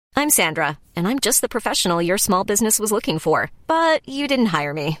I'm Sandra, and I'm just the professional your small business was looking for. But you didn't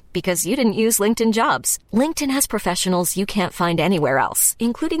hire me because you didn't use LinkedIn Jobs. LinkedIn has professionals you can't find anywhere else,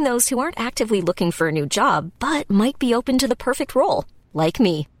 including those who aren't actively looking for a new job, but might be open to the perfect role, like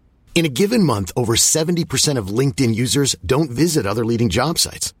me. In a given month, over 70% of LinkedIn users don't visit other leading job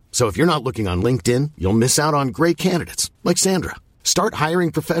sites. So if you're not looking on LinkedIn, you'll miss out on great candidates like Sandra. Start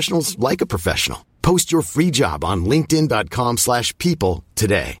hiring professionals like a professional. Post your free job on linkedin.com/people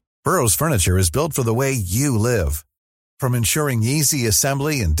today. Burrow's furniture is built for the way you live. From ensuring easy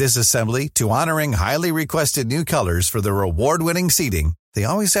assembly and disassembly to honoring highly requested new colors for their award-winning seating, they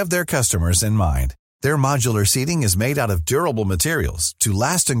always have their customers in mind. Their modular seating is made out of durable materials to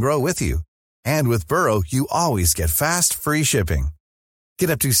last and grow with you. And with Burrow, you always get fast, free shipping.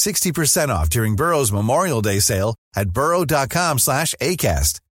 Get up to 60% off during Burrow's Memorial Day sale at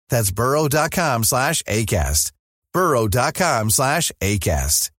burrow.com/ACAST. That's burrow.com/ACAST.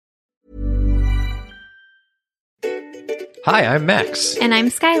 burrow.com/ACAST. Hi, I'm Max. And I'm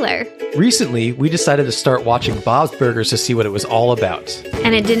Skylar. Recently, we decided to start watching Bob's Burgers to see what it was all about.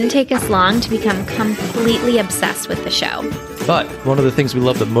 And it didn't take us long to become completely obsessed with the show. But one of the things we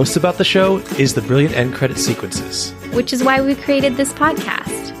love the most about the show is the brilliant end credit sequences. Which is why we created this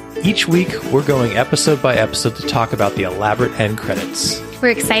podcast. Each week, we're going episode by episode to talk about the elaborate end credits. We're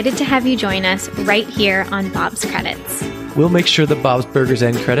excited to have you join us right here on Bob's Credits. We'll make sure that Bob's Burgers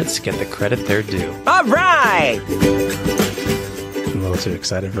end credits get the credit they're due. All right! I'm a little too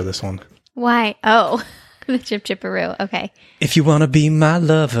excited for this one. Why? Oh, the Chip Chipperoo. Okay. If you want to be my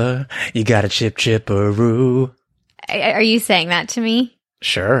lover, you gotta chip chipperoo. Are you saying that to me?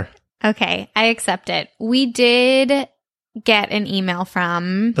 Sure. Okay, I accept it. We did get an email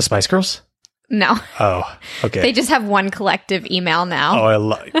from... The Spice Girls? No. Oh, okay. They just have one collective email now.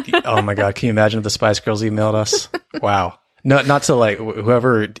 Oh my God. Can you imagine if the Spice Girls emailed us? Wow. No, not to like,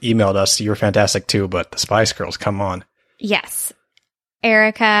 whoever emailed us, you were fantastic too, but the Spice Girls, come on. Yes.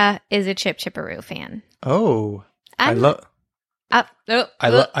 Erica is a Chip Chipperoo fan. Oh. I love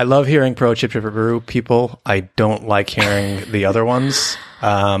hearing pro Chip Chipperoo people. I don't like hearing the other ones.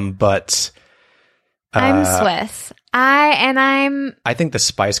 But I'm Swiss. I think the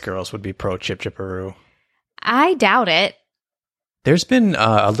Spice Girls would be pro Chip Chipperoo. I doubt it. There's been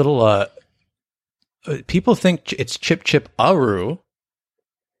a little people think it's Chip Chip-aroo,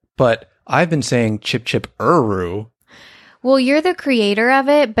 but I've been saying Chip Chip-eroo. Well, you're the creator of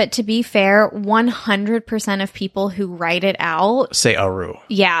it, but to be fair, 100% of people who write it out say aroo.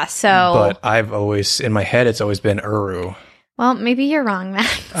 Yeah, so... But I've always, in my head, it's always been eroo. Well, maybe you're wrong,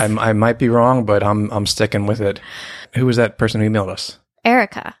 Max. I might be wrong, but I'm sticking with it. Who was that person who emailed us?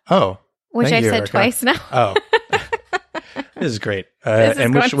 Erica. Oh. Which I said Erica. twice now. Oh. This is great. This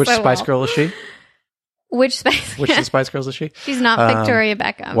is which so Spice well. Girl is she? Which Spice? Which of the Spice Girls is she? She's not Victoria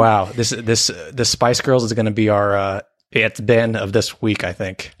Beckham. Wow. The Spice Girls is going to be our it's been of this week, I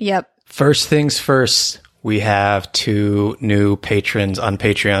think. Yep. First things first, we have 2 new patrons on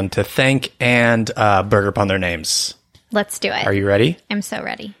Patreon to thank and burger upon their names. Let's do it. Are you ready? I'm so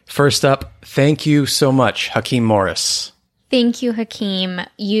ready. First up, thank you so much, Hakeem Morris. Thank you, Hakeem.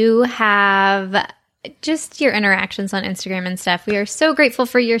 You have just your interactions on Instagram and stuff. We are so grateful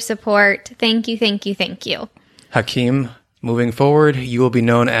for your support. Thank you, thank you, thank you. Hakeem, moving forward, you will be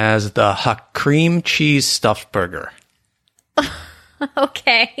known as the cream cheese stuffed burger.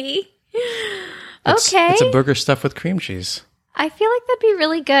 Okay. It's a burger stuffed with cream cheese. I feel like that'd be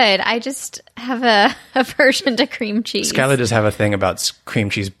really good. I just have a aversion to cream cheese. Skylar does have a thing about cream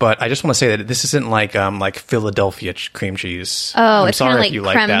cheese, but I just want to say that this isn't like Philadelphia cream cheese. Oh, I'm it's sorry kind of if you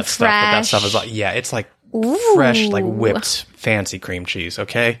like like creme that stuff, but that stuff is fraiche. like, yeah, it's like Ooh. fresh, like whipped, fancy cream cheese,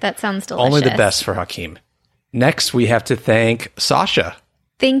 okay? That sounds delicious. Only the best for Hakeem. Next, we have to thank Sasha.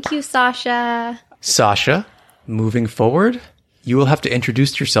 Thank you, Sasha. Sasha, moving forward, you will have to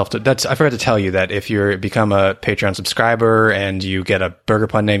introduce yourself to I forgot to tell you that if you become a Patreon subscriber and you get a burger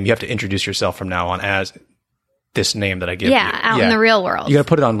pun name, you have to introduce yourself from now on as this name that I give you. Out in the real world. You got to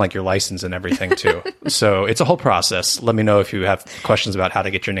put it on like your license and everything too. So it's a whole process. Let me know if you have questions about how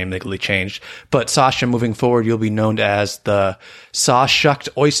to get your name legally changed. But Sasha, moving forward, you'll be known as the Sawshucked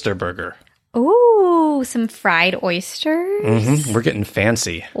Oyster Burger. Ooh, some fried oysters. Mm-hmm. We're getting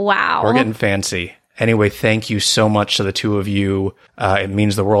fancy. Wow. We're getting fancy. Anyway, thank you so much to the 2 of you. It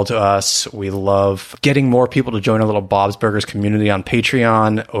means the world to us. We love getting more people to join our little Bob's Burgers community on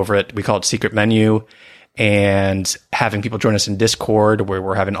Patreon over at, we call it Secret Menu, and having people join us in Discord where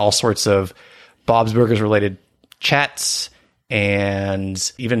we're having all sorts of Bob's Burgers related chats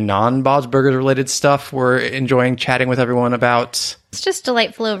and even non-Bob's Burgers related stuff we're enjoying chatting with everyone about. It's just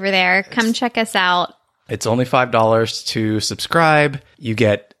delightful over there. Come check us out. It's only $5 to subscribe. You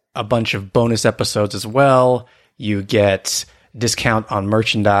get a bunch of bonus episodes as well. You get discount on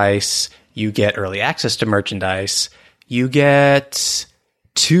merchandise. You get early access to merchandise. You get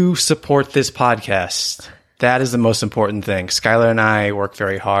to support this podcast. That is the most important thing. Skylar and I work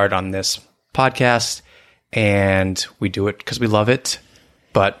very hard on this podcast, and we do it because we love it,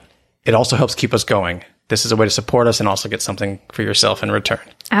 but it also helps keep us going. This is a way to support us and also get something for yourself in return.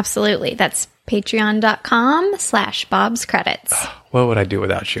 Absolutely. That's patreon.com/BobsCredits. What would I do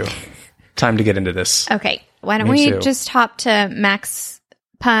without you? Time to get into this. Okay. Why don't Me we too. just hop to Max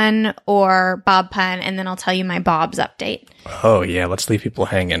Pun or Bob Pun, and then I'll tell you my Bob's update. Oh, yeah. Let's leave people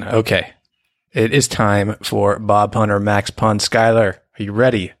hanging. Okay. It is time for Bob Pun or Max Pun. Skylar, are you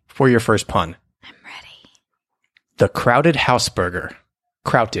ready for your first pun? I'm ready. The Crowded House Burger.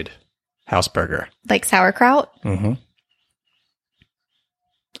 Crowded House Burger. Like sauerkraut? Mm-hmm.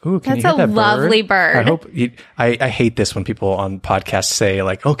 Ooh, can That's you hear a that lovely bird. I hope I hate this when people on podcasts say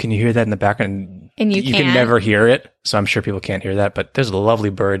like, "Oh, can you hear that in the background?" And you can can't. never hear it, so I'm sure people can't hear that. But there's a lovely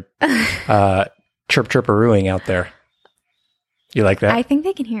bird, chirp chirparooing out there. You like that? I think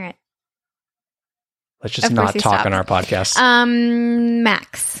they can hear it. Let's just Of course not he talk stopped. on our podcast.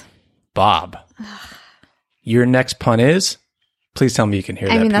 Max. Bob, your next pun is. Please tell me you can hear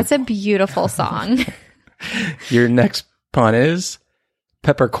that. I mean, that's a people. beautiful song. Your next pun is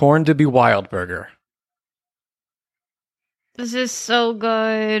peppercorn to be wild burger. This is so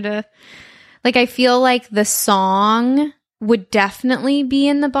good. Like, I feel like the song would definitely be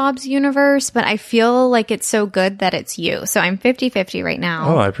in the Bob's universe, but I feel like it's so good that it's you. So I'm 50-50 right Oh,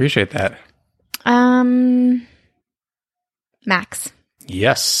 now. I appreciate that. Max.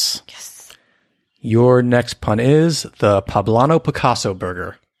 Yes. Yes. Your next pun is the Poblano Picasso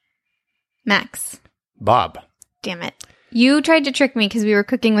burger. Max. Bob. Damn it. You tried to trick me because we were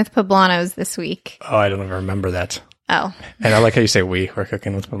cooking with poblanos this week. Oh, I don't even remember that. Oh. And I like how you say we're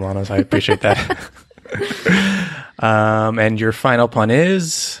cooking with Poblanos. I appreciate that. And your final pun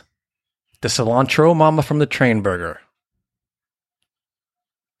is the cilantro mama from the train burger.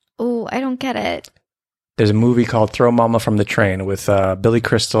 Oh, I don't get it. There's a movie called Throw Mama from the Train with Billy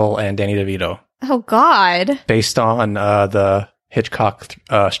Crystal and Danny DeVito, Oh, God. based on the Hitchcock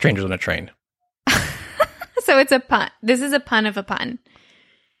Strangers on a Train. So it's a pun. This is a pun of a pun.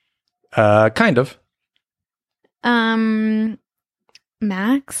 Kind of.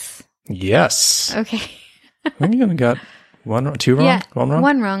 Max? Yes. Okay. You're gonna got two wrong? Yeah. One wrong?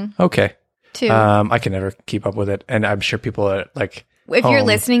 One wrong. Okay. Two. I can never keep up with it, and I'm sure people are like, if you're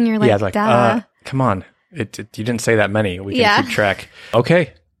listening, you're like, yeah, like, duh. come on, you didn't say that many. We can Yeah. keep track.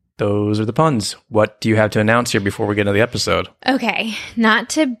 Okay, those are the puns. What do you have to announce here before we get into the episode? Okay. Not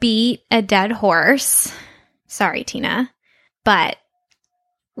to beat a dead horse. Sorry, Tina. But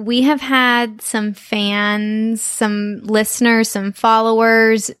we have had some fans, some listeners, some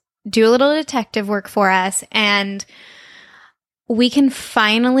followers do a little detective work for us, and we can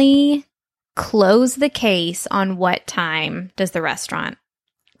finally close the case on what time does the restaurant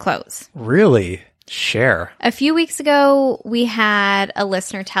close. Really? Share. A few weeks ago, we had a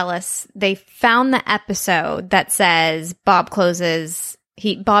listener tell us they found the episode that says Bob says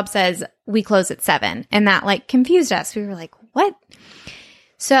we close at 7, and that like confused us. We were like, what?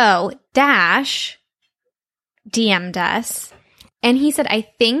 So Dash DM'd us, and he said, I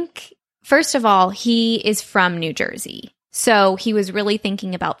think, first of all, he is from New Jersey. So he was really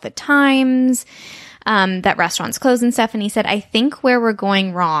thinking about the times that restaurants close and stuff. And he said, I think where we're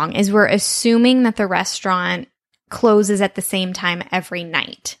going wrong is we're assuming that the restaurant closes at the same time every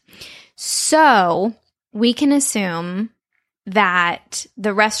night. So we can assume that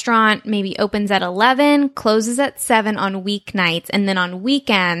the restaurant maybe opens at 11, closes at 7 on weeknights, and then on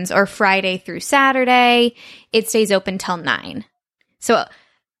weekends or Friday through Saturday, it stays open till 9. So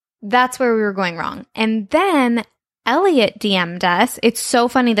that's where we were going wrong. And then Elliot DM'd us. It's so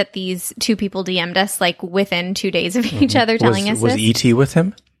funny that these two people DM'd us like within 2 days of each other telling us Was this. E.T. with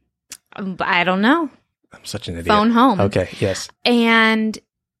him? I don't know. I'm such an idiot. Phone home. Okay, yes. And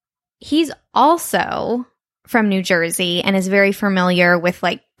he's also from New Jersey and is very familiar with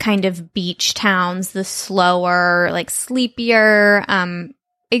like kind of beach towns, the slower, like sleepier,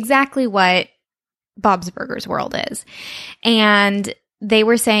 exactly what Bob's Burgers world is. And they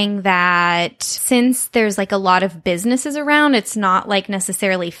were saying that since there's like a lot of businesses around, it's not like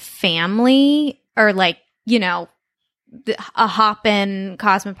necessarily family or like, you know, a hop-in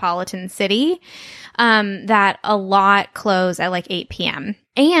cosmopolitan city, that a lot close at like 8 p.m.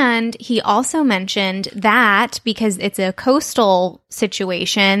 And he also mentioned that because it's a coastal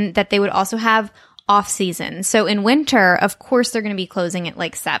situation, that they would also have off season. So in winter, of course, they're going to be closing at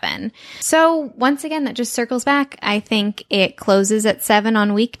like 7. So once again, that just circles back. I think it closes at 7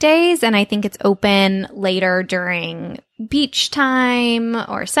 on weekdays, and I think it's open later during beach time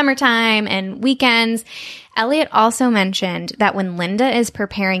or summertime and weekends. Elliot also mentioned that when Linda is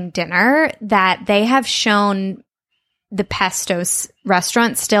preparing dinner, that they have shown the Pesto's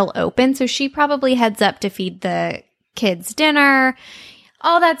restaurant still open. So she probably heads up to feed the kids dinner,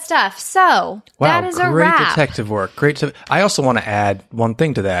 all that stuff. So that is a wrap. Great detective work. I also want to add one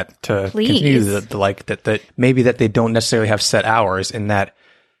thing to that to continue that maybe that they don't necessarily have set hours, in that,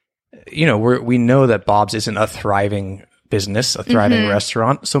 you know, we know that Bob's isn't a thriving business, a thriving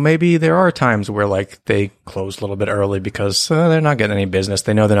restaurant. So maybe there are times where like they close a little bit early because they're not getting any business.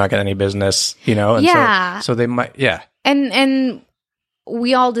 They know they're not getting any business, you know? And so they might, And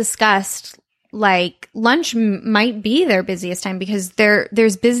we all discussed like lunch might be their busiest time because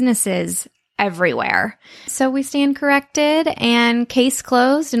there's businesses everywhere. So we stand corrected and case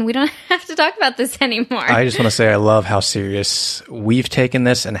closed, and we don't have to talk about this anymore. I just want to say I love how serious we've taken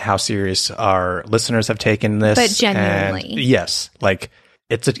this and how serious our listeners have taken this. But genuinely. And yes, like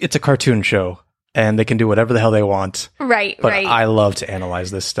it's a cartoon show and they can do whatever the hell they want. Right, but right. I love to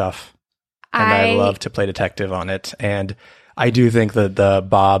analyze this stuff. And I love to play detective on it. And I do think that the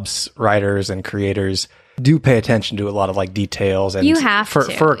Bob's writers and creators do pay attention to a lot of like details. And you have to.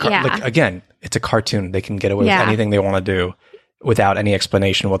 Like, again, it's a cartoon. They can get away with anything they want to do without any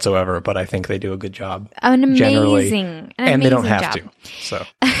explanation whatsoever. But I think they do a good job. An amazing and they don't have job. to. So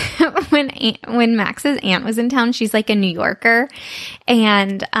when Max's aunt was in town, she's like a New Yorker,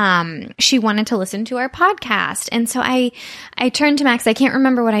 and she wanted to listen to our podcast. And so I turned to Max. I can't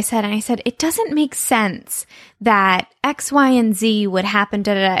remember what I said, and I said, it doesn't make sense that X, Y, and Z would happen.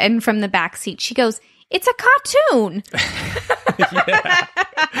 And from the back seat, she goes, it's a cartoon.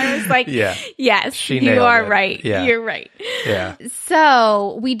 I was like, yes, you are right. Yeah. You're right. Yeah.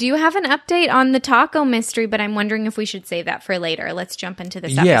 So we do have an update on the taco mystery, but I'm wondering if we should save that for later. Let's jump into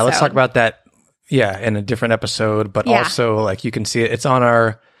this episode. Yeah, let's talk about that. Yeah, in a different episode, but also like you can see it. It's on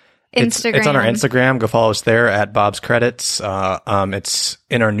our Instagram. It's on our Instagram. Go follow us there at Bob's Credits. It's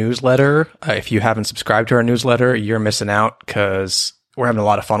in our newsletter. If you haven't subscribed to our newsletter, you're missing out because we're having a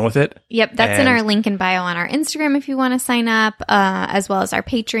lot of fun with it. Yep, that's in our link in bio on our Instagram if you want to sign up, as well as our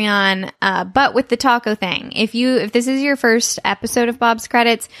Patreon. But with the taco thing, if this is your first episode of Bob's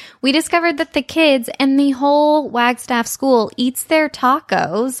Credits, we discovered that the kids and the whole Wagstaff school eats their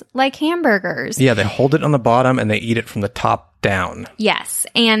tacos like hamburgers. Yeah, they hold it on the bottom and they eat it from the top down. Yes,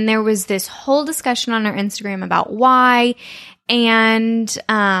 and there was this whole discussion on our Instagram about why. And,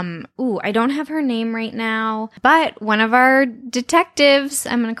 I don't have her name right now, but one of our detectives,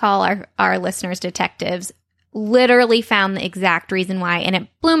 I'm going to call our listeners detectives, literally found the exact reason why. And it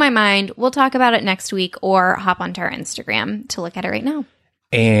blew my mind. We'll talk about it next week or hop onto our Instagram to look at it right now.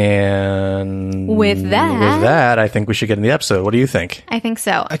 And with that, I think we should get in the episode. What do you think? I think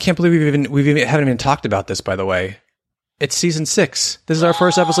so. I can't believe we haven't even talked about this, by the way. It's season 6. This is our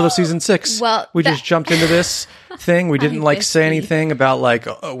first episode of season 6. Well, we just jumped into this thing. We didn't say anything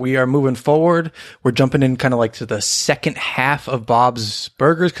about we are moving forward. We're jumping in kind of like to the second half of Bob's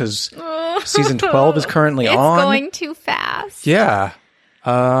Burgers because season 12 is currently on. It's going too fast. Yeah.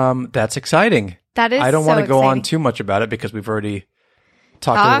 That's exciting. That is I don't so want to go on exciting. too much about it because we've already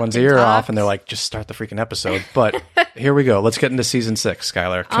talked everyone's ear off and they're like, just start the freaking episode. But here we go. Let's get into season 6,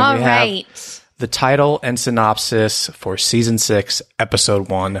 Skylar. Can we have the title and synopsis for season 6, episode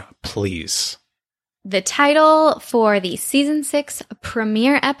 1, please? The title for the season 6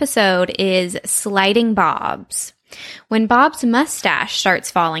 premiere episode is Sliding Bobs. When Bob's mustache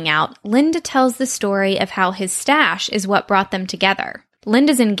starts falling out, Linda tells the story of how his stash is what brought them together.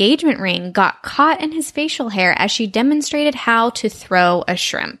 Linda's engagement ring got caught in his facial hair as she demonstrated how to throw a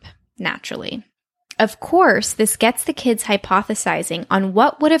shrimp, naturally. Of course, this gets the kids hypothesizing on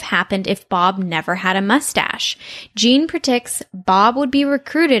what would have happened if Bob never had a mustache. Jean predicts Bob would be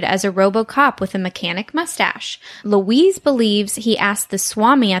recruited as a RoboCop with a mechanic mustache. Louise believes he asked the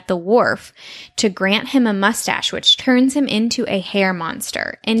Swami at the wharf to grant him a mustache, which turns him into a hair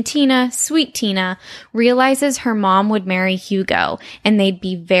monster. And Tina, sweet Tina, realizes her mom would marry Hugo, and they'd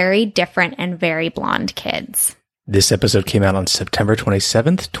be very different and very blonde kids. This episode came out on September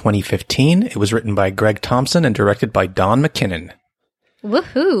 27th, 2015. It was written by Greg Thompson and directed by Don McKinnon.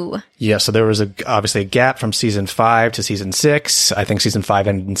 Woohoo! Yeah, so there was obviously a gap from season 5 to season 6. I think season 5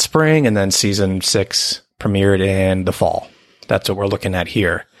 ended in spring, and then season 6 premiered in the fall. That's what we're looking at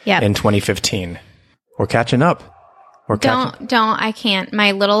here in 2015. We're catching up. I can't.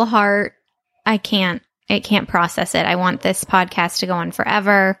 My little heart, it can't process it. I want this podcast to go on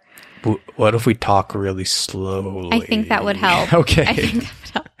forever. What if we talk really slowly? I think that would help. Okay. I think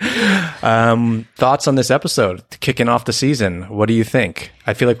that would help. Thoughts on this episode, kicking off the season? What do you think?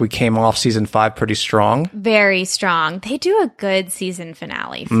 I feel like we came off season 5 pretty strong. Very strong. They do a good season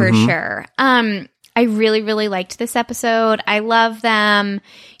finale for sure. I really, really liked this episode. I love them,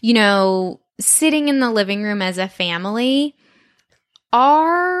 sitting in the living room as a family.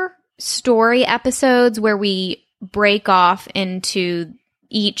 Our story episodes where we break off into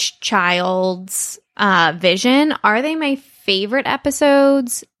each child's vision, are they my favorite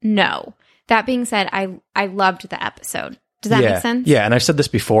episodes? No. That being said, I loved the episode. Does that make sense? Yeah, and I've said this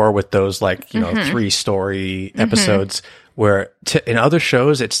before with those 3-story episodes where in other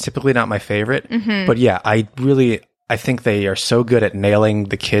shows it's typically not my favorite. But yeah, I think they are so good at nailing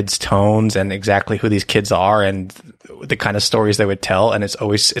the kids' tones and exactly who these kids are and the kind of stories they would tell. And it's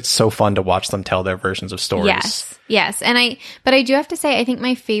so fun to watch them tell their versions of stories. Yes. But I do have to say, I think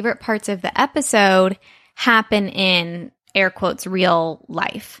my favorite parts of the episode happen in air quotes real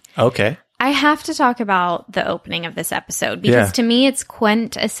life. Okay. I have to talk about the opening of this episode because to me it's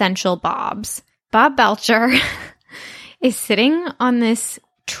quintessential Bob's. Bob Belcher is sitting on this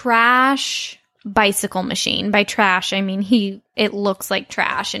trash bicycle machine. By trash, I mean it looks like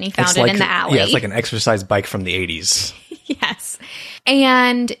trash and he found it in the alley. Yeah, it's like an exercise bike from the 80s. Yes.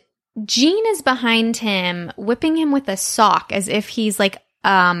 And Gene is behind him, whipping him with a sock as if he's like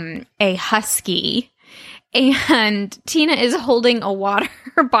a husky. And Tina is holding a water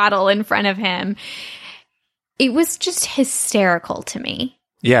bottle in front of him. It was just hysterical to me.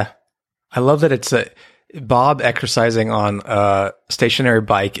 Yeah. I love that it's Bob exercising on a stationary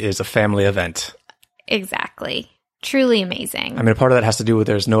bike is a family event. Exactly. Truly amazing. I mean, part of that has to do with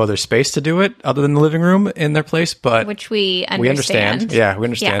there's no other space to do it other than the living room in their place, but which we understand. We understand. Yeah, we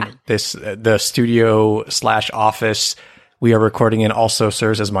understand. Yeah. This the studio / office we are recording in also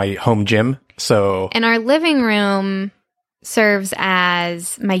serves as my home gym. And our living room serves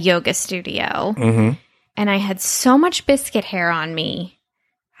as my yoga studio. And I had so much biscuit hair on me.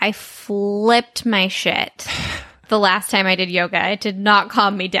 I flipped my shit the last time I did yoga. It did not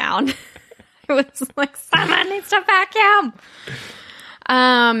calm me down. It was like, someone needs to vacuum.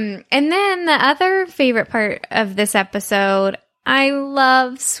 And then the other favorite part of this episode, I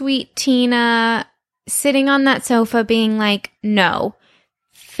love sweet Tina sitting on that sofa being like, no,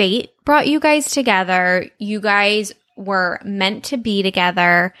 fate brought you guys together. You guys were meant to be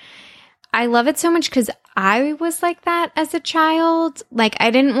together. I love it so much because I was like that as a child. Like, I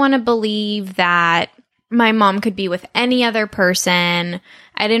didn't want to believe that my mom could be with any other person.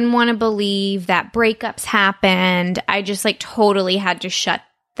 I didn't want to believe that breakups happened. I just totally had to shut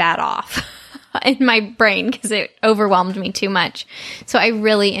that off in my brain because it overwhelmed me too much. So I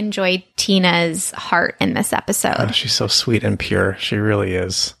really enjoyed Tina's heart in this episode. Oh, she's so sweet and pure. She really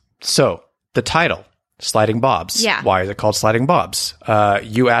is. So the title, Sliding Bobs. Yeah. Why is it called Sliding Bobs?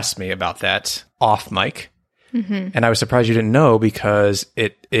 You asked me about that off mic. And I was surprised you didn't know because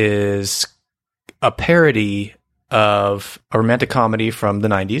it is a parody of a romantic comedy from the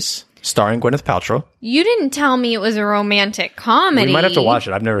 90s starring Gwyneth Paltrow. You didn't tell me it was a romantic comedy. We might have to watch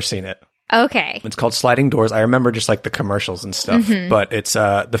it. I've never seen it. Okay. It's called Sliding Doors. I remember just the commercials and stuff. But it's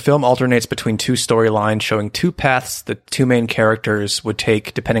the film alternates between two storylines showing two paths the two main characters would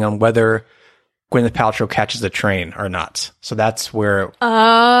take depending on whether Gwyneth Paltrow catches the train or not. So that's where...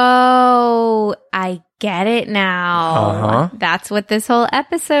 Oh, I get it now. That's what this whole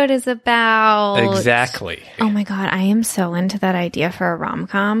episode is about. Exactly. Oh my God, I am so into that idea for a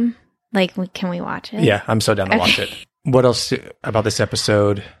rom-com. Can we watch it? Yeah, I'm so down to watch it. What else about this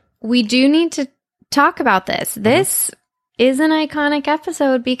episode? We do need to talk about this. This is an iconic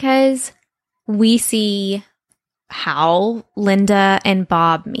episode because we see how Linda and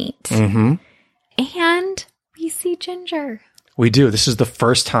Bob meet. And we see Ginger. We do. This is the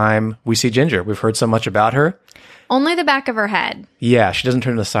first time we see Ginger. We've heard so much about her. Only the back of her head. Yeah, she doesn't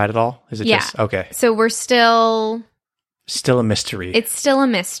turn to the side at all? Is it just... Okay. So we're still... Still a mystery. It's still a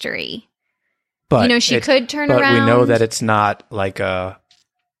mystery. But she could turn around. But we know that it's not like a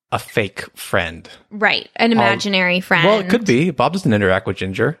fake friend. Right. An imaginary friend. Well, it could be. Bob doesn't interact with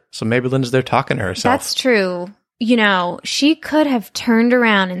Ginger. So maybe Linda's there talking to herself. That's true. She could have turned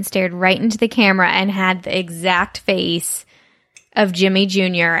around and stared right into the camera and had the exact face of Jimmy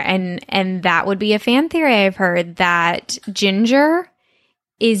Jr. And that would be a fan theory I've heard, that Ginger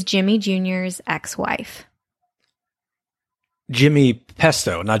is Jimmy Jr.'s ex-wife. Jimmy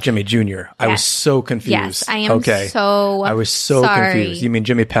Pesto, not Jimmy Jr. Yes. I was so confused. Yes, I am I was so sorry. confused. You mean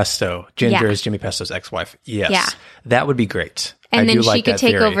Jimmy Pesto. Ginger is Jimmy Pesto's ex-wife. Yes. Yeah. That would be great. And then she could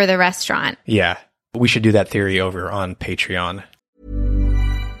take over the restaurant. Yeah. We should do that theory over on Patreon.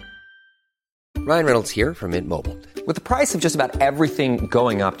 Ryan Reynolds here from Mint Mobile. With the price of just about everything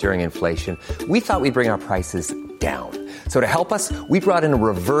going up during inflation, we thought we'd bring our prices down. So to help us, we brought in a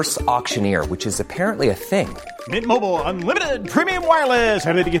reverse auctioneer, which is apparently a thing. Mint Mobile Unlimited Premium Wireless.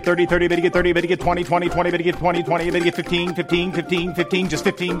 How to get 30, 30, bit to get 30, bit to get 20, 20, 20, bit to get 20, 20, bit to get 15, 15, 15, 15, just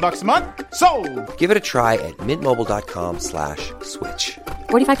 $15 a month? Sold! Give it a try at mintmobile.com/switch.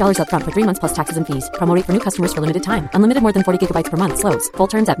 $45 up front for 3 months plus taxes and fees. Promo rate for new customers for limited time. Unlimited more than 40 gigabytes per month. Slows full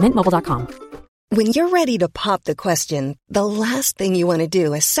terms at mintmobile.com. When you're ready to pop the question, the last thing you want to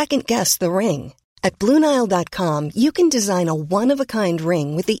do is second-guess the ring. At BlueNile.com, you can design a one-of-a-kind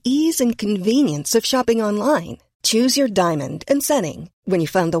ring with the ease and convenience of shopping online. Choose your diamond and setting. When you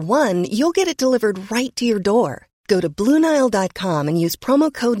find the one, you'll get it delivered right to your door. Go to BlueNile.com and use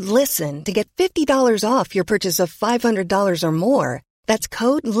promo code LISTEN to get $50 off your purchase of $500 or more. That's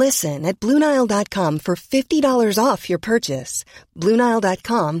code LISTEN at BlueNile.com for $50 off your purchase.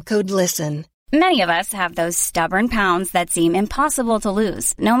 BlueNile.com, code LISTEN. Many of us have those stubborn pounds that seem impossible to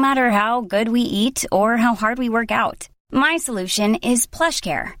lose, no matter how good we eat or how hard we work out. My solution is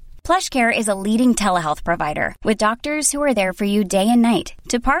PlushCare. PlushCare is a leading telehealth provider with doctors who are there for you day and night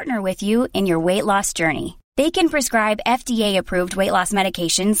to partner with you in your weight loss journey. They can prescribe FDA-approved weight loss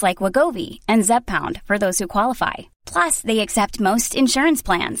medications like Wegovy and Zepbound for those who qualify. Plus, they accept most insurance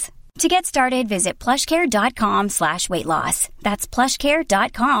plans. To get started, visit plushcare.com/weightloss. That's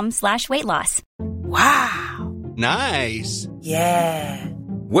plushcare.com/weightloss. Wow. Nice. Yeah.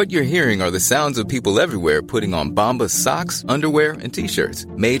 What you're hearing are the sounds of people everywhere putting on Bombas socks, underwear, and T-shirts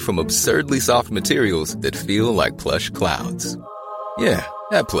made from absurdly soft materials that feel like plush clouds. Yeah,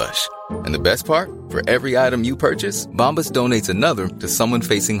 that plush. And the best part? For every item you purchase, Bombas donates another to someone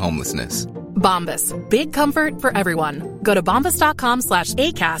facing homelessness. Bombas. Big comfort for everyone. Go to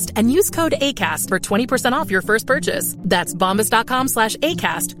bombas.com/ACAST and use code ACAST for 20% off your first purchase. That's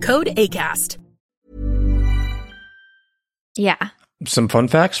bombas.com/ACAST. Code ACAST. Yeah. Some fun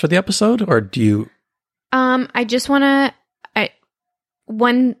facts for the episode, or do you? I just want to,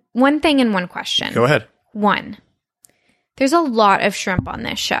 one thing and one question. Go ahead. One, there's a lot of shrimp on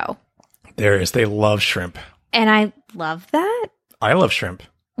this show. There is. They love shrimp. And I love that. I love shrimp.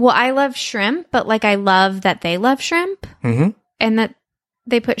 Well, I love shrimp, but like I love that they love shrimp and that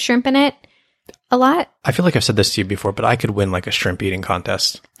they put shrimp in it a lot. I feel like I've said this to you before, but I could win like a shrimp eating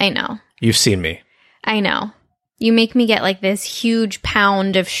contest. I know. You've seen me. I know. You make me get like this huge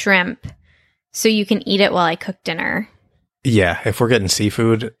pound of shrimp so you can eat it while I cook dinner. Yeah, if we're getting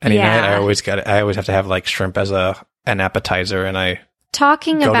seafood any night, I always have to have like shrimp as an appetizer, and I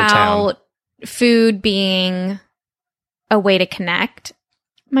talking about food being a way to connect.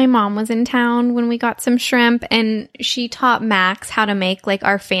 My mom was in town when we got some shrimp, and she taught Max how to make like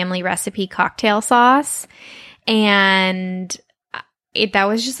our family recipe cocktail sauce, and that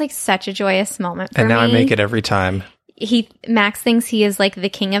was just like such a joyous moment for me. And now I make it every time. Max thinks he is like the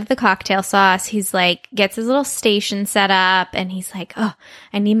king of the cocktail sauce. He's like, gets his little station set up, and he's like, oh,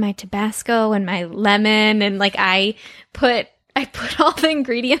 I need my Tabasco and my lemon. And like, I put all the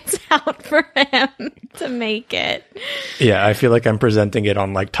ingredients out for him to make it. Yeah, I feel like I'm presenting it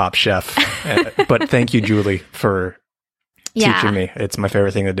on like Top Chef. But thank you, Julie, for teaching me. It's my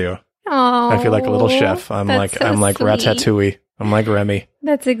favorite thing to do. Oh, I feel like a little chef. I'm like sweet. Ratatouille. I'm like Remy.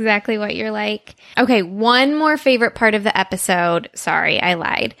 That's exactly what you're like. Okay, one more favorite part of the episode. Sorry, I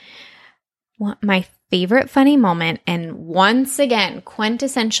lied. My favorite funny moment, and once again,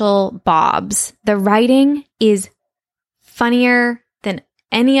 quintessential Bob's. The writing is funnier than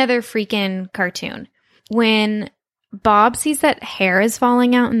any other freaking cartoon. When Bob sees that hair is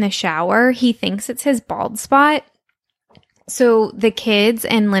falling out in the shower, he thinks it's his bald spot. So the kids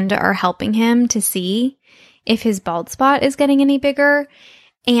and Linda are helping him to see if his bald spot is getting any bigger.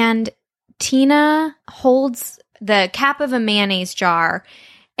 And Tina holds the cap of a mayonnaise jar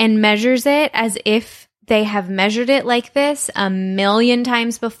and measures it as if they have measured it like this 1,000,000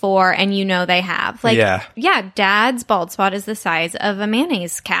 times before, and you know they have. Like, yeah, Dad's bald spot is the size of a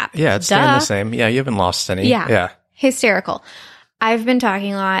mayonnaise cap. Yeah, it's staying the same. Yeah, you haven't lost any. Yeah. Hysterical. I've been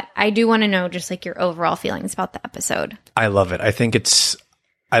talking a lot. I do want to know just like your overall feelings about the episode. I love it. I think it's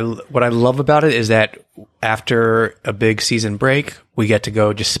what I love about it is that after a big season break, we get to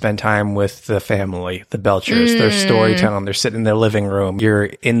go just spend time with the family, the Belchers. They're storytelling. They're sitting in their living room. You're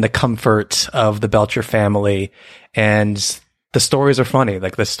in the comfort of the Belcher family, and the stories are funny.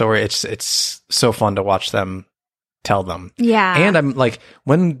 Like the story, it's so fun to watch them tell them. Yeah. And I'm like,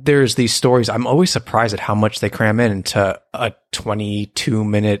 when there's these stories, I'm always surprised at how much they cram into a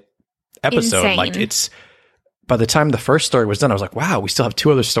 22-minute episode. Insane. Like it's, by the time the first story was done, I was like, wow, we still have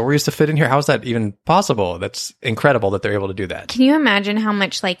 2 other stories to fit in here. How is that even possible? That's incredible that they're able to do that. Can you imagine how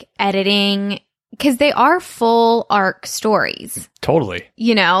much like editing because they are full arc stories. Totally.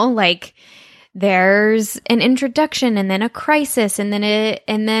 You know, like there's an introduction and then a crisis and then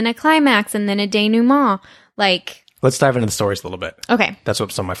a climax and then a denouement. Like, let's dive into the stories a little bit. Okay. That's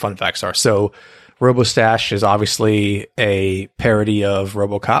what some of my fun facts are. So RoboStash is obviously a parody of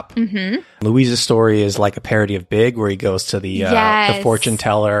RoboCop. Mm-hmm. Louise's story is like a parody of Big, where he goes to the fortune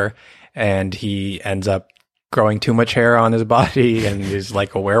teller and he ends up growing too much hair on his body and is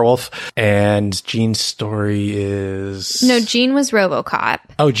like a werewolf. And Gene's story is... No, Gene was RoboCop.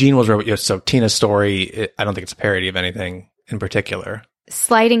 Oh, Gene was RoboCop. So Tina's story, I don't think it's a parody of anything in particular.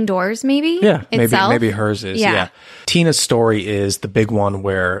 Sliding Doors, maybe? Yeah, itself? maybe hers is. Yeah. Tina's story is the big one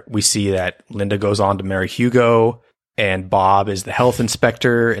where we see that Linda goes on to marry Hugo and Bob is the health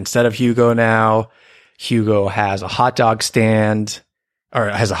inspector instead of Hugo now. Hugo has a hot dog stand, or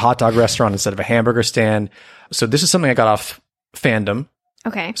has a hot dog restaurant instead of a hamburger stand. So this is something I got off Fandom.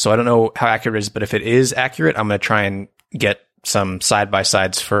 Okay. So I don't know how accurate it is, but if it is accurate, I'm going to try and get some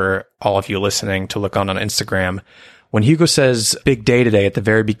side-by-sides for all of you listening to look on Instagram. When Hugo says big day today at the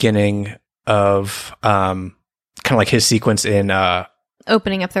very beginning of kind of like his sequence in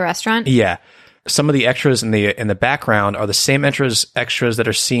opening up the restaurant. Yeah. Some of the extras in the background are the same extras that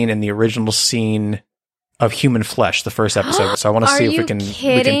are seen in the original scene of Human Flesh, the first episode. So I want to see if we can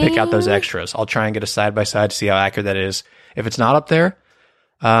pick out those extras. I'll try and get a side by side to see how accurate that is. If it's not up there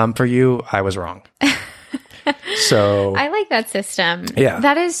for you, I was wrong. So I like that system. Yeah.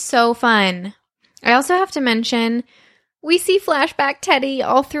 That is so fun. I also have to mention we see flashback Teddy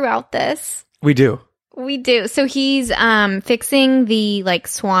all throughout this. We do. We do. So he's fixing the like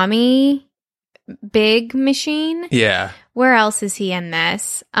Swami big machine. Yeah. Where else is he in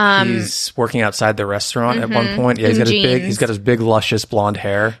this? He's working outside the restaurant at one point. Yeah, he's got his big luscious blonde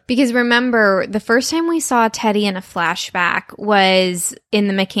hair. Because remember, the first time we saw Teddy in a flashback was in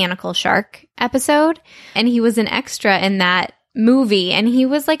the Mechanical Shark episode, and he was an extra in that movie, and he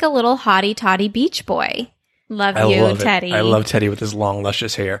was like a little hottie toddy beach boy. Love Teddy. I love Teddy with his long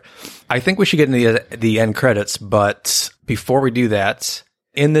luscious hair. I think we should get into the end credits, but before we do that,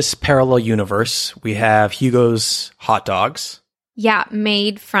 in this parallel universe, we have Hugo's hot dogs. Yeah,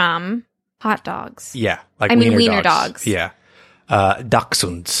 made from hot dogs. Yeah, like wiener dogs. Yeah,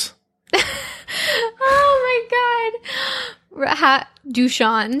 Dachshunds. Oh my god,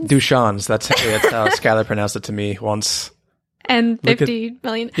 Dachshunds. Dachshunds. That's how Skylar pronounced it to me once. And 50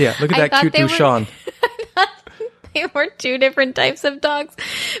 million. Yeah, look at that cute Dachshund. They were two different types of dogs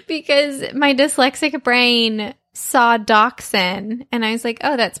because my dyslexic brain saw dachshund and I was like,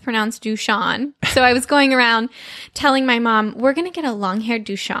 oh, that's pronounced Dachshund. So I was going around telling my mom, we're going to get a long-haired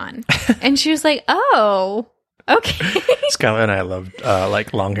Dachshund. And she was like, oh, okay. Skylar and I loved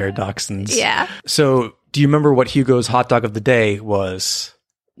like long-haired dachshunds. Yeah. So do you remember what Hugo's hot dog of the day was?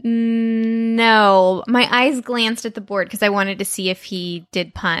 No. My eyes glanced at the board because I wanted to see if he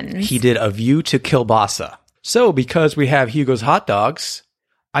did puns. He did A View to Kielbasa. So because we have Hugo's hot dogs,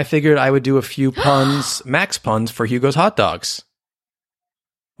 I figured I would do a few puns, max puns for Hugo's hot dogs.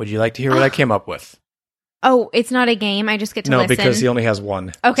 Would you like to hear what I came up with? Oh, it's not a game. I just get to listen. No, because he only has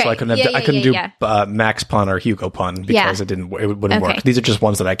one. Okay. So I couldn't do max pun or Hugo pun because it wouldn't work. These are just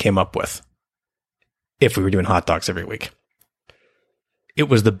ones that I came up with. If we were doing hot dogs every week. It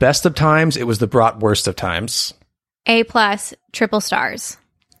was the best of times. It was the brat worst of times. A+, triple stars.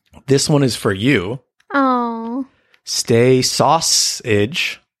 This one is for you. Oh. Stay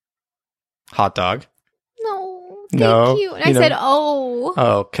sausage. Hot dog. No. Thank you. And I said, oh.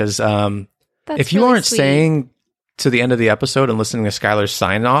 Oh, because if you aren't staying to the end of the episode and listening to Skylar's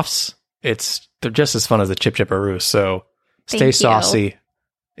sign-offs, they're just as fun as the Chip Chipperoo. So Stay Saucy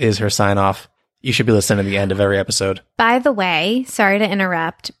is her sign-off. You should be listening to the end of every episode. By the way, sorry to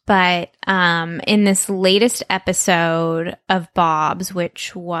interrupt, but in this latest episode of Bob's,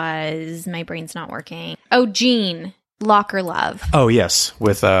 which was, my brain's not working. Oh, Gene, Locker Love. Oh, yes,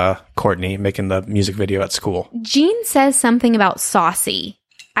 with Courtney making the music video at school. Gene says something about saucy.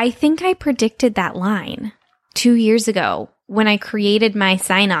 I think I predicted that line 2 years ago when I created my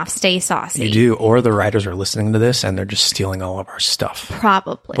sign-off, Stay Saucy. You do, or the writers are listening to this and they're just stealing all of our stuff.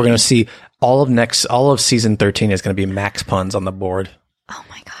 Probably. We're going to see all of season 13 is going to be max puns on the board. Oh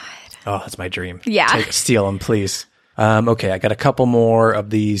my God. Oh, that's my dream. Yeah. Steal them, please. Okay, I got a couple more of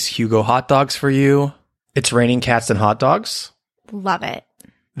these Hugo hot dogs for you. It's raining cats and hot dogs. Love it.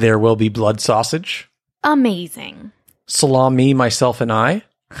 There will be blood sausage. Amazing. Salami, myself, and I.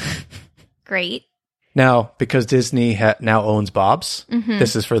 Great. Now, because Disney now owns Bob's,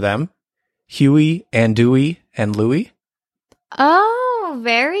 this is for them. Huey and Dewey and Louie. Oh,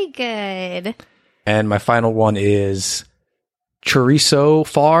 very good. And my final one is chorizo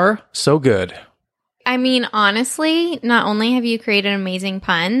far, so good. I mean, honestly, not only have you created amazing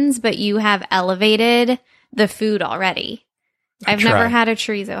puns, but you have elevated the food already. I've never had a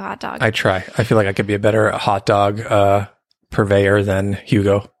chorizo hot dog. I try. I feel like I could be a better hot dog purveyor than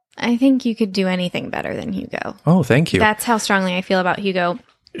Hugo. I think you could do anything better than Hugo. Oh, thank you. That's how strongly I feel about Hugo.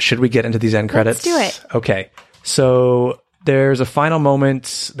 Should we get into these end credits? Let's do it. Okay. So there's a final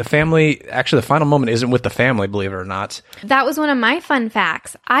moment. The final moment isn't with the family, believe it or not. That was one of my fun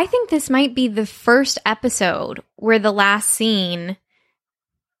facts. I think this might be the first episode where the last scene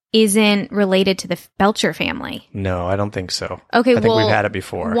isn't related to the Belcher family. No, I don't think so. Okay, I think we've had it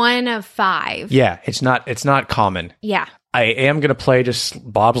before. 1 of 5. Yeah, it's not common. Yeah. I am going to play just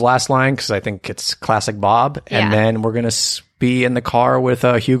Bob's last line because I think it's classic Bob. And then we're going to be in the car with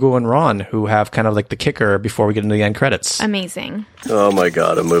Hugo and Ron, who have kind of like the kicker before we get into the end credits. Amazing. Oh my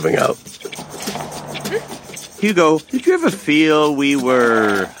God, I'm moving out. Hugo, did you ever feel we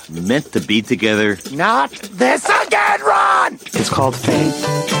were meant to be together? Not this again, Ron! It's called fate,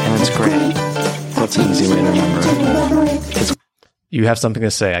 and it's great. That's an easy way to remember it. You have something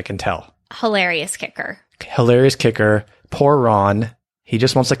to say, I can tell. Hilarious kicker. Hilarious kicker. Poor Ron. He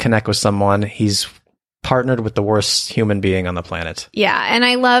just wants to connect with someone. He's partnered with the worst human being on the planet. Yeah, and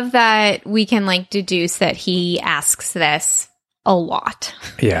I love that we can deduce that he asks this a lot.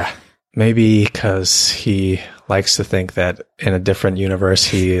 Yeah. Maybe because he likes to think that in a different universe,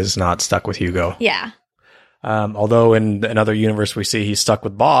 he is not stuck with Hugo. Yeah. Although in another universe, we see he's stuck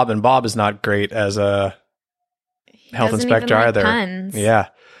with Bob, and Bob is not great as a health inspector either. Puns. Yeah.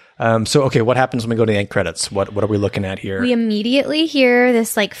 So, okay, what happens when we go to the end credits? What are we looking at here? We immediately hear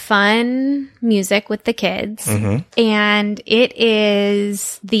this fun music with the kids, and it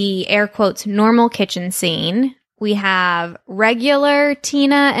is the air quotes normal kitchen scene. We have regular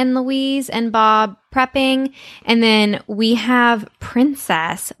Tina and Louise and Bob prepping, and then we have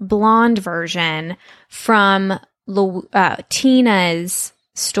Princess blonde version from Tina's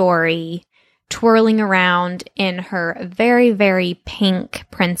story, twirling around in her very, very pink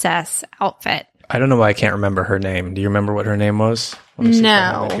princess outfit. I don't know why I can't remember her name. Do you remember what her name was? Let me see if I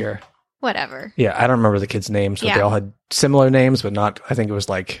have it here. Whatever. Yeah, I don't remember the kids' names, but they all had similar names, but not, I think it was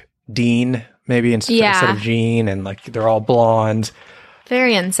Dean, maybe, instead of Jean, and they're all blonde.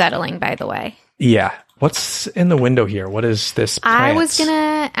 Very unsettling, by the way. Yeah. What's in the window here? What is this plant? I was going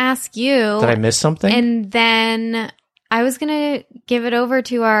to ask you. Did I miss something? And then I was going to give it over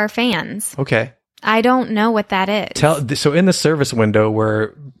to our fans. Okay. I don't know what that is. So in the service window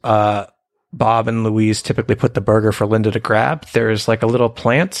where Bob and Louise typically put the burger for Linda to grab, there's a little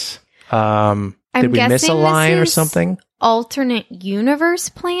plant. Did we miss a line or something? Alternate universe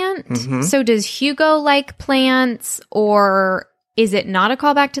plant. So does Hugo like plants, or is it not a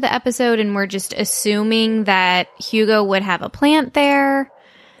callback to the episode and we're just assuming that Hugo would have a plant there?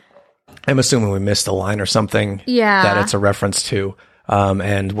 I'm assuming we missed a line or something that it's a reference to.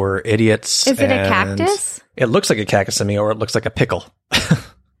 And we're idiots. Is it a cactus? It looks like a cactus to me, or it looks like a pickle.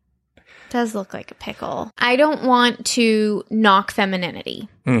 Does look like a pickle. I don't want to knock femininity.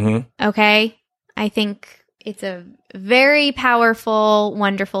 Okay? I think it's a very powerful,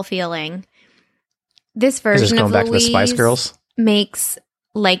 wonderful feeling. This version of back Louise to the Spice Girls? Makes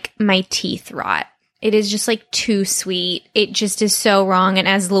my teeth rot. It is just too sweet. It just is so wrong. And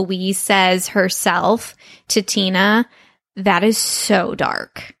as Louise says herself to Tina, that is so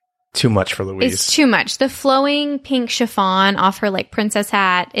dark. Too much for Louise. It's too much. The flowing pink chiffon off her princess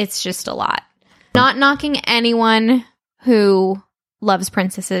hat, it's just a lot. Not knocking anyone who loves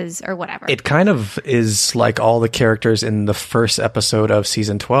princesses or whatever. It kind of is like all the characters in the first episode of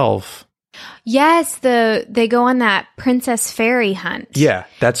season 12. Yes, they go on that princess fairy hunt. Yeah,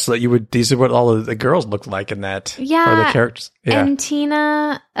 that's these are what all of the girls look like in that. Yeah, or the characters. Yeah. And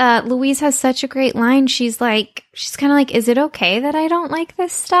Tina, Louise has such a great line. She's kind of is it okay that I don't like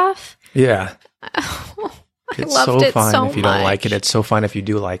this stuff? Yeah. It's so fine so if you don't like it. It's so fine if you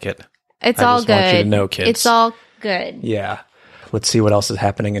do like it. It's I all just good. Want you to know, kids. It's all good. Yeah. Let's see what else is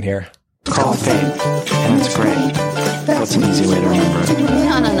happening in here. Called fate, and it's great. That's an easy way to remember it.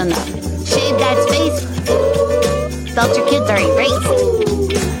 No. Shave Dad's face. Belcher kids are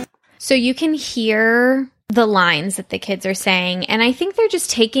erased. So you can hear the lines that the kids are saying, and I think they're just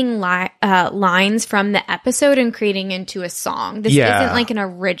taking lines from the episode and creating into a song. This isn't an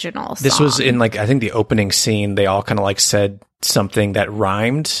original song. This was in I think the opening scene. They all kind of said something that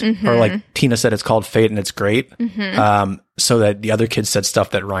rhymed, or Tina said it's called fate and it's great. So that the other kids said stuff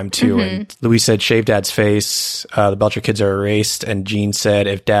that rhymed too. And Louise said, shave Dad's face. The Belcher kids are erased. And Jean said,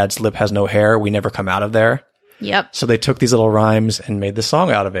 if Dad's lip has no hair, we never come out of there. Yep. So they took these little rhymes and made the song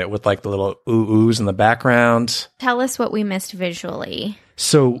out of it with the little ooh-oohs in the background. Tell us what we missed visually.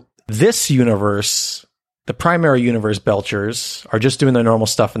 So this universe The primary universe Belchers are just doing their normal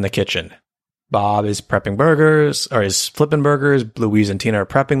stuff in the kitchen. Bob is prepping burgers, or is flipping burgers. Louise and Tina are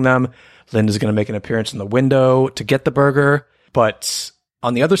prepping them. Linda's going to make an appearance in the window to get the burger. But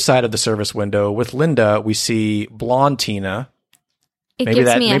on the other side of the service window with Linda, we see blonde Tina. Maybe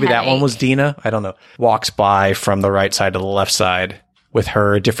that one was Dina. I don't know. Walks by from the right side to the left side with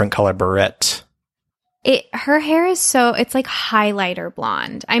her different color barrette. Her hair is it's like highlighter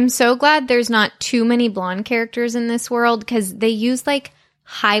blonde. I'm so glad there's not too many blonde characters in this world because they use like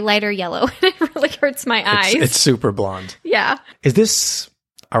highlighter yellow and it really hurts my eyes. It's super blonde. Yeah.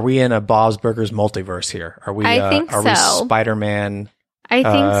 Are we in a Bob's Burgers multiverse here? I think so. We Spider-Man? I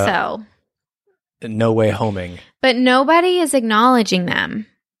think so. No Way Homing. But nobody is acknowledging them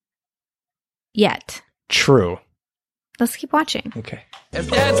yet. True. Let's keep watching. Okay.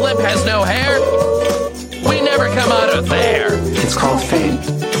 If Dad's lip has no hair, we never come out of there. It's called fate,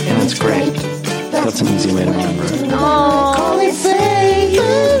 and it's great. That's an easy way to remember it. Oh, Call it fate.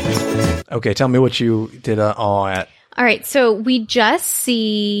 Okay, tell me what you did at. All right, so we just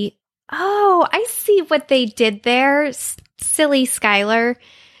see... Oh, I see what they did there. Silly Skylar.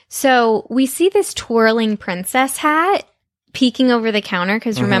 So we see this twirling princess hat peeking over the counter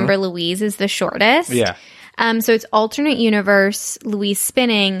because remember Louise is the shortest. Yeah. So it's alternate universe, Louise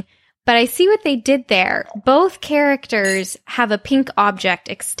spinning. But I see what they did there. Both characters have a pink object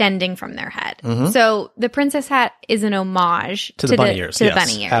extending from their head. So the princess hat is an homage to the bunny ears. To the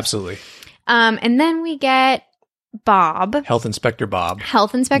bunny ears. Absolutely. And then we get Bob. Health Inspector Bob.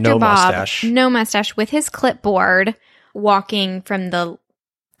 No mustache. No mustache with his clipboard walking from the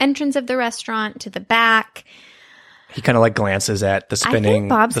entrance of the restaurant to the back. He kind of like glances at the spinning, I think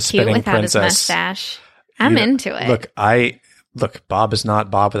Bob's the spinning cute without princess. his mustache. I'm into it. Look, Bob is not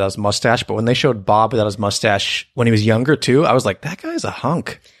Bob without his mustache, but when they showed Bob without his mustache when he was younger too, I was like, that guy's a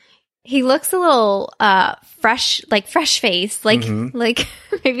hunk. He looks a little fresh face, like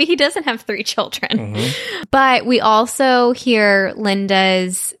maybe he doesn't have 3 children. But we also hear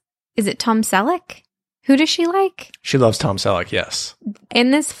Linda's, is it Tom Selleck? Who does she like? She loves Tom Selleck, yes.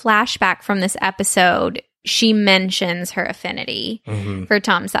 In this flashback from this episode, she mentions her affinity for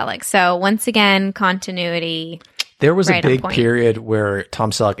Tom Selleck. So once again, continuity. There was right a big period where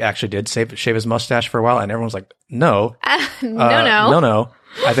Tom Selleck actually did shave his mustache for a while, and everyone was like, no. No.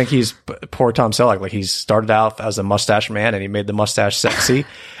 I think he's poor Tom Selleck. Like, he started out as a mustache man, and he made the mustache sexy.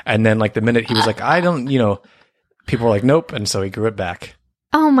 And then, like, the minute he was like, people were like, nope. And so he grew it back.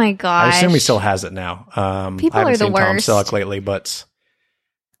 Oh, my gosh. I assume he still has it now. People I haven't are the seen worst. Tom Selleck lately, but...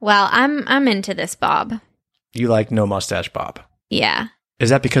 Well, I'm into this, Bob. You like no mustache Bob? Yeah. Is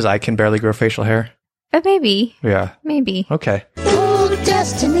that because I can barely grow facial hair? Maybe. Yeah. Maybe. Okay. Oh,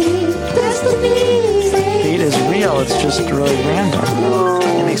 destiny. Fate is real. It's just really random.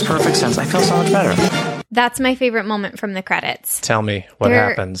 It makes perfect sense. I feel so much better. That's my favorite moment from the credits. Tell me what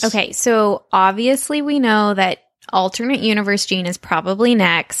happens. Okay, so obviously we know that alternate universe Gene is probably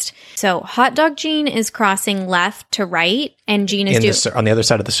next. So Hot Dog Gene is crossing left to right, and Gene is on the other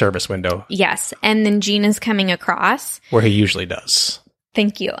side of the service window. Yes, and then Gene is coming across. Where he usually does.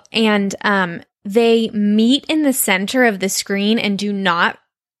 Thank you. And they meet in the center of the screen and do not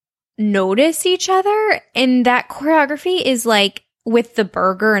notice each other. And that choreography is like with the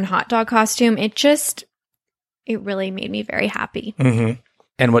burger and hot dog costume. It really made me very happy.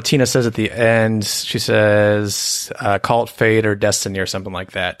 And what Tina says at the end, she says, call it fate or destiny or something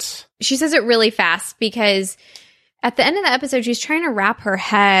like that. She says it really fast because at the end of the episode, she's trying to wrap her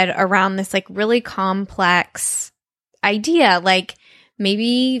head around this like really complex idea. Like,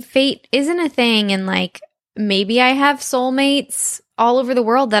 maybe fate isn't a thing, and like maybe I have soulmates all over the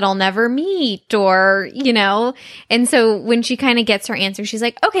world that I'll never meet, or, And so when she kind of gets her answer, she's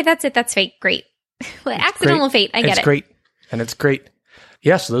like, okay, that's it. That's fate. Great. Accidental fate. I get it. It's great. And it's great.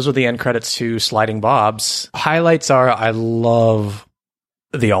 Yeah, so those are the end credits to Sliding Bobs. Highlights are, I love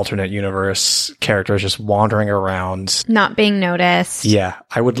the alternate universe characters just wandering around. Not being noticed. Yeah,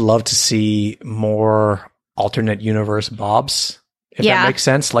 I would love to see more alternate universe Bobs. If that makes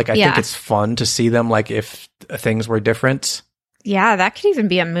sense. Like, I think it's fun to see them, like, if things were different. Yeah, that could even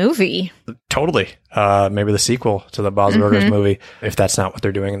be a movie. Totally. Maybe the sequel to the Bob's Burgers movie, if that's not what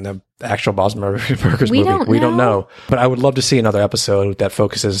they're doing in the actual Bob's Burgers movie. We don't know. But I would love to see another episode that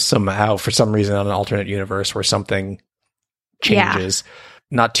focuses somehow, for some reason, on an alternate universe where something changes.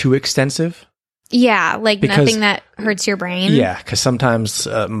 Not too extensive. Yeah, like nothing that hurts your brain. Yeah, because sometimes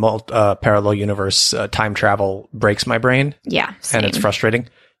parallel universe time travel breaks my brain. Yeah, same. And it's frustrating.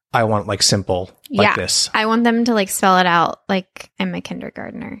 I want like simple like this. I want them to like spell it out like I'm a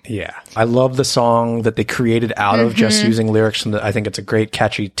kindergartner. Yeah. I love the song that they created out of just using lyrics from I think it's a great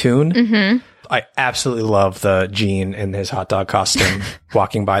catchy tune. I absolutely love the Gene in his hot dog costume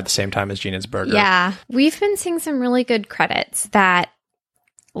walking by at the same time as Gene is burger. Yeah. We've been seeing some really good credits that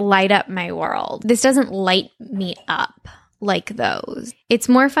light up my world. This doesn't light me up like those. It's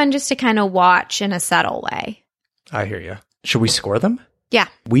more fun just to kind of watch in a subtle way. I hear you. Should we score them? Yeah.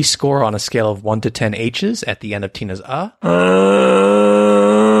 We score on a scale of 1 to 10 H's at the end of Tina's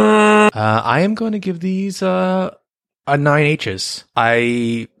I am going to give these a 9 H's.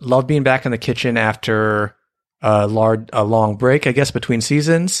 I love being back in the kitchen after a long break, I guess, between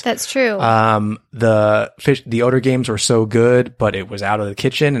seasons. That's true. The Odor games were so good, but it was out of the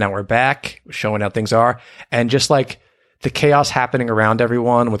kitchen, and now we're back, showing how things are. And just like the chaos happening around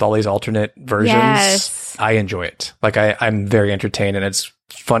everyone with all these alternate versions, yes. I enjoy it. Like I'm very entertained, and it's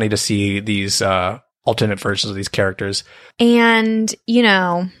funny to see these alternate versions of these characters. And, you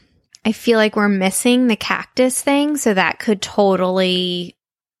know, I feel like we're missing the cactus thing, so that could totally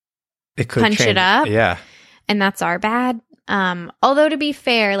punch change it up. Yeah. And that's our bad. Although to be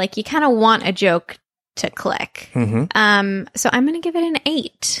fair, like you kind of want a joke to click. Mm-hmm. So I'm going to give it an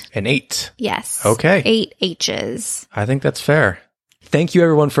 8. An 8. Yes. Okay. 8 H's. I think that's fair. Thank you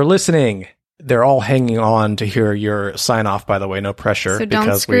everyone for listening. They're all hanging on to hear your sign off, by the way, no pressure, So don't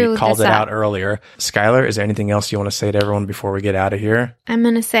because screw we called this it up. out earlier. Skylar, is there anything else you want to say to everyone before we get out of here? I'm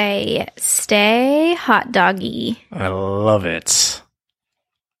going to say stay hot doggy. I love it.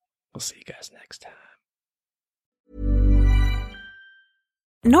 We'll see you guys next time.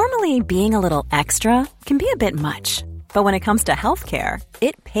 Normally, being a little extra can be a bit much, but when it comes to healthcare,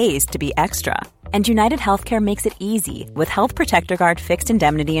 it pays to be extra. And United Healthcare makes it easy with Health Protector Guard fixed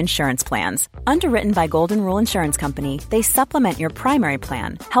indemnity insurance plans. Underwritten by Golden Rule Insurance Company, they supplement your primary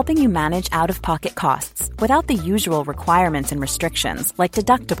plan, helping you manage out-of-pocket costs without the usual requirements and restrictions like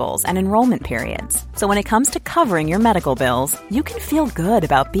deductibles and enrollment periods. So when it comes to covering your medical bills, you can feel good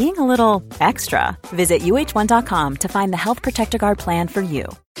about being a little extra. Visit UH1.com to find the Health Protector Guard plan for you.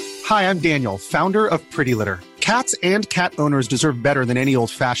 Hi, I'm Daniel, founder of Pretty Litter. Cats and cat owners deserve better than any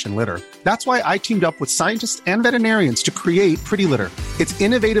old-fashioned litter. That's why I teamed up with scientists and veterinarians to create Pretty Litter. Its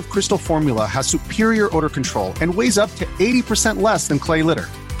innovative crystal formula has superior odor control and weighs up to 80% less than clay litter.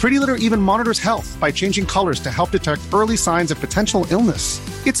 Pretty Litter even monitors health by changing colors to help detect early signs of potential illness.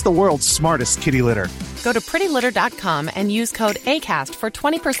 It's the world's smartest kitty litter. Go to prettylitter.com and use code ACAST for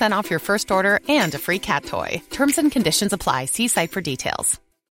 20% off your first order and a free cat toy. Terms and conditions apply. See site for details.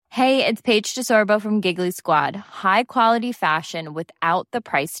 Hey, it's Paige DeSorbo from Giggly Squad. High quality fashion without the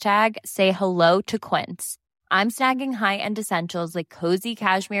price tag. Say hello to Quince. I'm snagging high-end essentials like cozy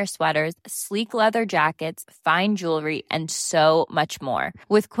cashmere sweaters, sleek leather jackets, fine jewelry, and so much more.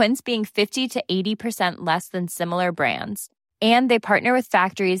 With Quince being 50 to 80% less than similar brands. And they partner with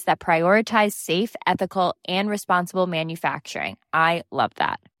factories that prioritize safe, ethical, and responsible manufacturing. I love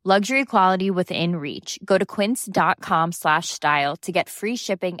that. Luxury quality within reach. Go to quince.com/style to get free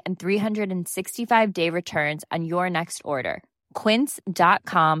shipping and 365-day returns on your next order.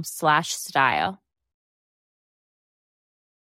 Quince.com/style.